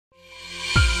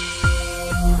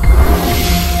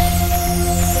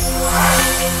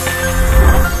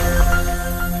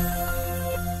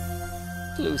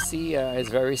Lucy is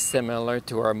very similar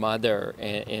to her mother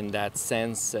in that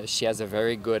sense. She has a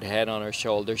very good head on her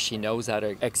shoulders. She knows how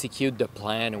to execute the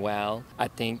plan well. I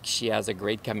think she has a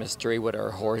great chemistry with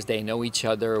her horse. They know each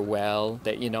other well.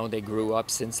 They grew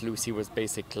up since Lucy was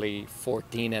basically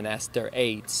 14 and Esther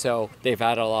 8. So they've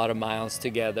had a lot of miles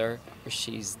together.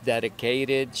 She's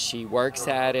dedicated, she works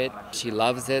at it, she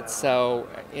loves it, so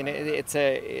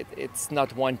it's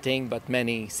not one thing but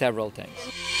several things.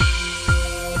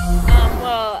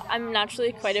 Well, I'm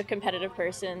naturally quite a competitive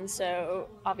person, so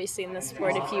obviously in this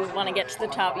sport, if you want to get to the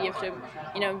top, you have to,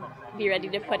 be ready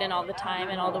to put in all the time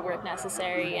and all the work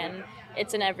necessary, and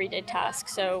it's an everyday task.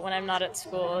 So when I'm not at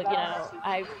school,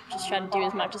 I just try to do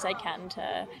as much as I can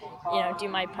to, do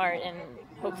my part in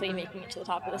hopefully making it to the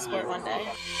top of the sport one day.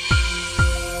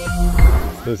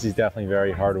 Lucy's definitely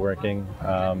very hardworking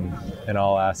in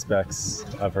all aspects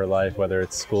of her life, whether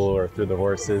it's school or through the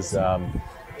horses.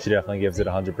 She definitely gives it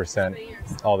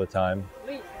 100% all the time.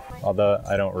 Although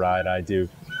I don't ride, I do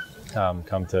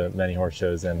come to many horse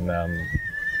shows and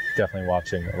definitely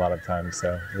watching a lot of times.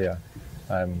 So yeah,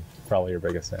 I'm probably your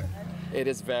biggest fan. It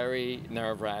is very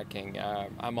nerve-wracking. I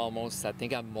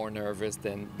think I'm more nervous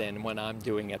than when I'm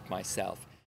doing it myself.